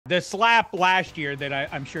The slap last year that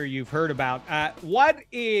I'm sure you've heard about. Would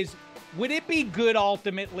it be good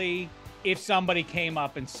ultimately if somebody came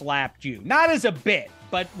up and slapped you? Not as a bit,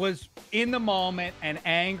 but was in the moment and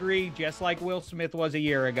angry, just like Will Smith was a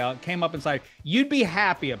year ago, came up and slapped. You'd be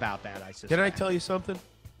happy about that, I suspect. Can I tell you something?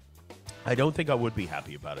 I don't think I would be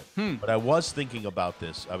happy about it. But I was thinking about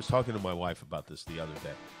this. I was talking to my wife about this the other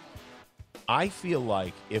day. I feel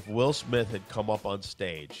like if Will Smith had come up on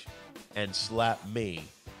stage and slapped me,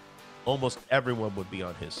 almost everyone would be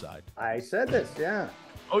on his side. I said this, yeah.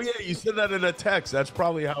 Oh, yeah, you said that in a text. That's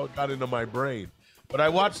probably how it got into my brain. But I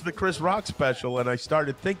watched the Chris Rock special, and I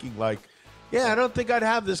started thinking, like, yeah, I don't think I'd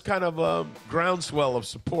have this kind of groundswell of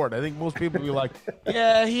support. I think most people would be like,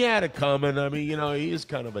 yeah, he had it coming. I mean, he is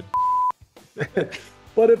kind of a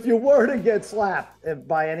But if you were to get slapped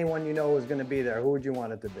by anyone you know who's going to be there, who would you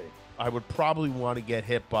want it to be? I would probably want to get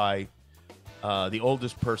hit by the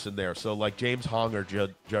oldest person there. So like James Hong or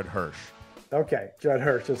Judd Hirsch. Okay, Judd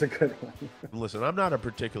Hirsch is a good one. Listen, I'm not a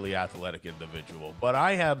particularly athletic individual, but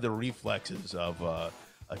I have the reflexes of a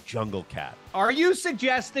jungle cat. Are you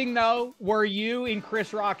suggesting, though, were you in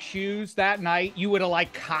Chris Rock's shoes that night, you would have,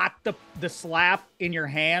 like, caught the slap in your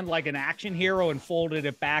hand like an action hero and folded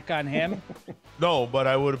it back on him? No, but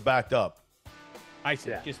I would have backed up. I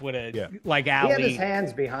see. Yeah. Just would have, Yeah. like, Ali. He had his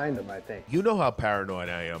hands behind him, I think. You know how paranoid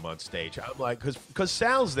I am on stage. I'm like, because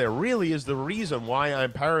Sal's there really is the reason why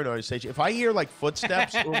I'm paranoid on stage. If I hear like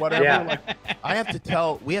footsteps or whatever, Yeah. like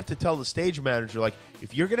we have to tell the stage manager, like,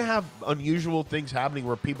 if you're gonna have unusual things happening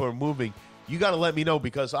where people are moving, you got to let me know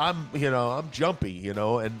because I'm jumpy,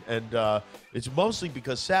 and it's mostly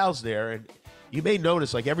because Sal's there, and you may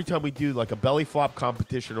notice like every time we do like a belly flop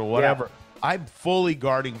competition or whatever. Yeah. I'm fully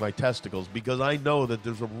guarding my testicles because I know that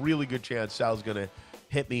there's a really good chance Sal's going to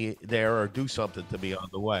hit me there or do something to me on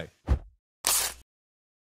the way.